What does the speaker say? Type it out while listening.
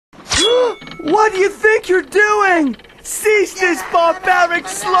What do you think you're doing? Cease this barbaric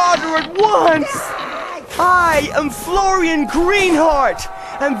slaughter at once! I am Florian Greenheart,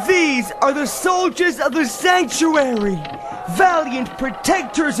 and these are the soldiers of the Sanctuary. Valiant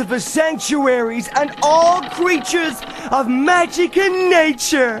protectors of the sanctuaries and all creatures of magic and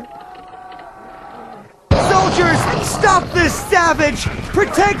nature. Soldiers, stop this savage!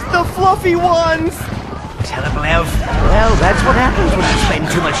 Protect the fluffy ones! Terrible elf. Well, that's what happens when you spend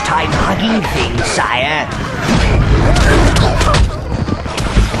too much time hugging things, sire.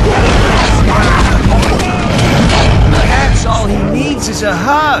 Perhaps all he needs is a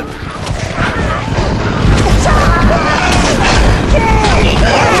hug.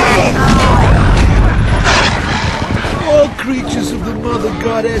 All creatures of the Mother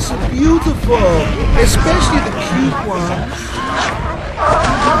Goddess are beautiful, especially the cute ones.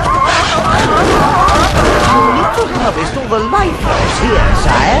 You need to harvest all the life force here,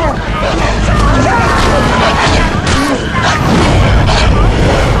 sire.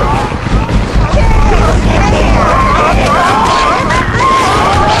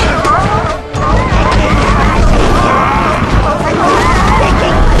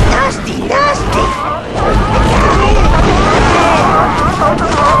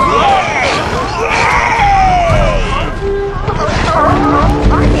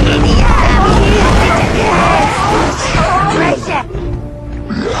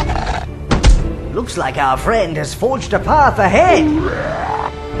 Looks like our friend has forged a path ahead.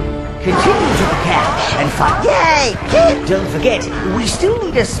 Continue to the camp and find... Yay! Don't forget, we still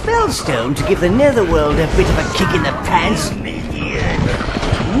need a spellstone to give the Netherworld a bit of a kick in the pants.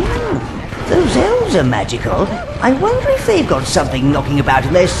 Those elves are magical. I wonder if they've got something knocking about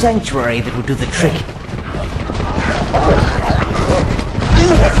in their sanctuary that will do the trick.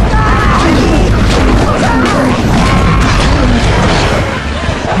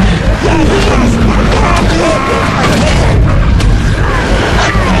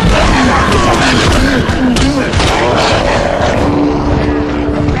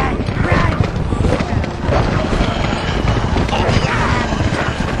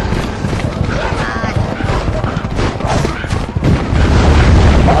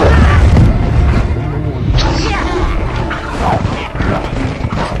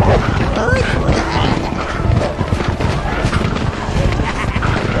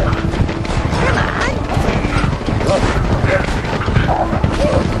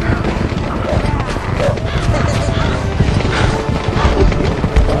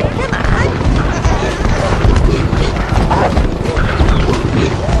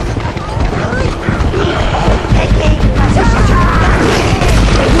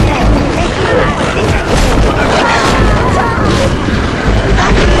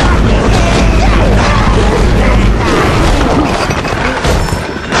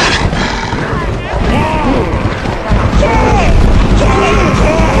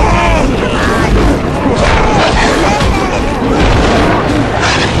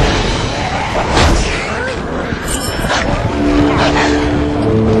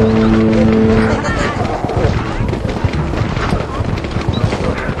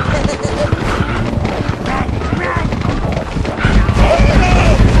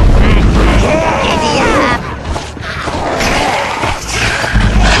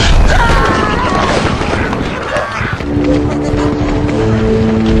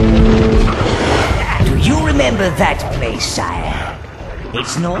 That place, sire.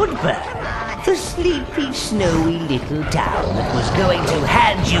 It's Nordberg, the sleepy, snowy little town that was going to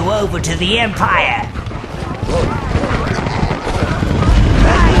hand you over to the Empire.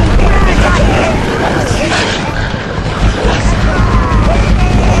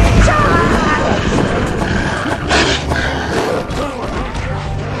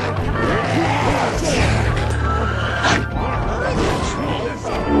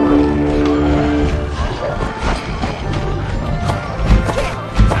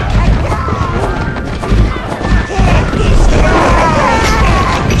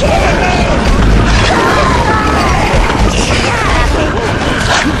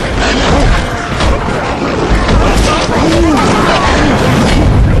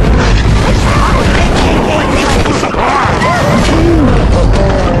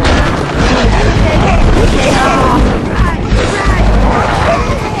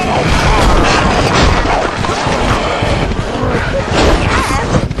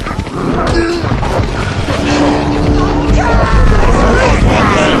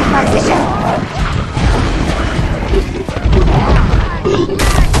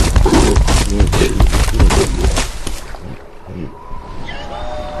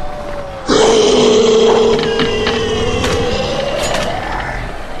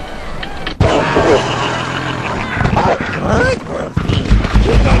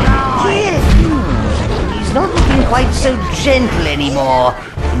 gentle anymore.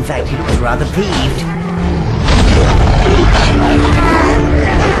 In fact, he looks rather peeved.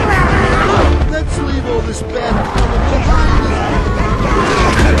 Let's leave all this bad karma behind us.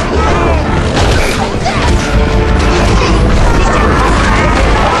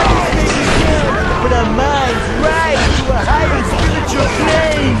 Put our minds right to a higher spiritual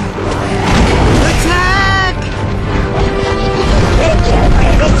plane. Attack!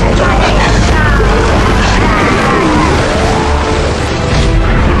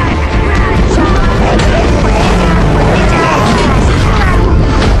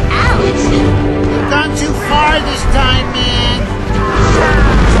 Gone too far this time, man.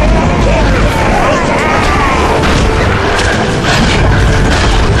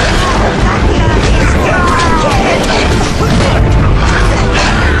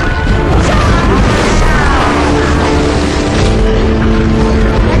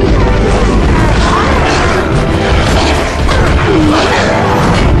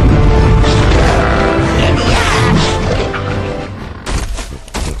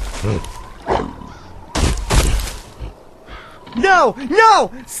 No!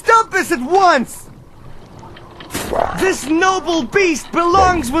 No! Stop this at once! This noble beast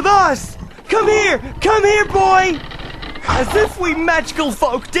belongs with us! Come here! Come here, boy! As if we magical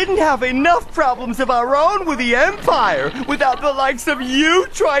folk didn't have enough problems of our own with the Empire without the likes of you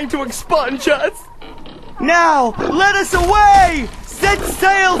trying to expunge us! Now, let us away! Set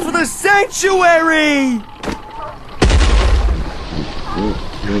sail for the sanctuary!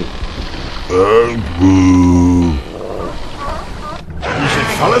 We should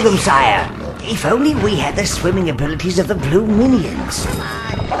follow them, sire. If only we had the swimming abilities of the blue minions.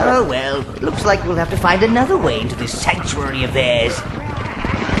 Oh well, looks like we'll have to find another way into this sanctuary of theirs.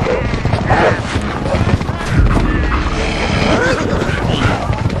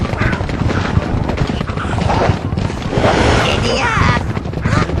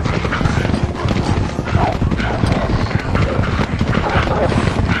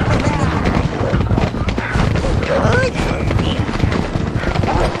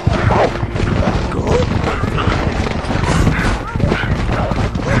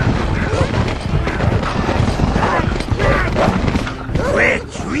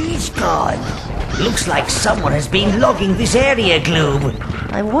 Looks like someone has been logging this area globe.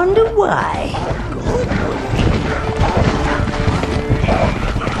 I wonder why.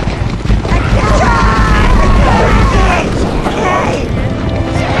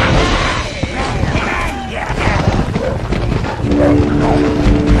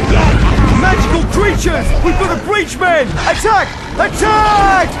 Magical creatures! We've got a breachman! Attack!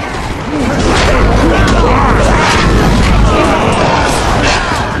 Attack!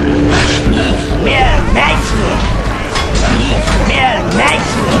 Mehr Magic! Mehr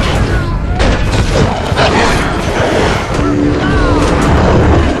Magic!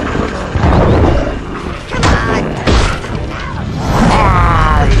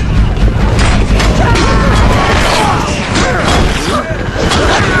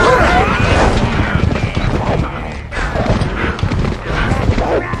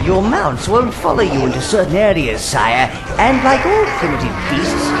 Your mounts won't follow you into certain areas, sire, and like all primitive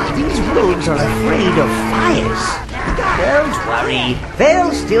beasts, these wolves are afraid of fires. Don't worry,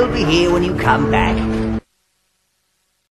 they'll still be here when you come back.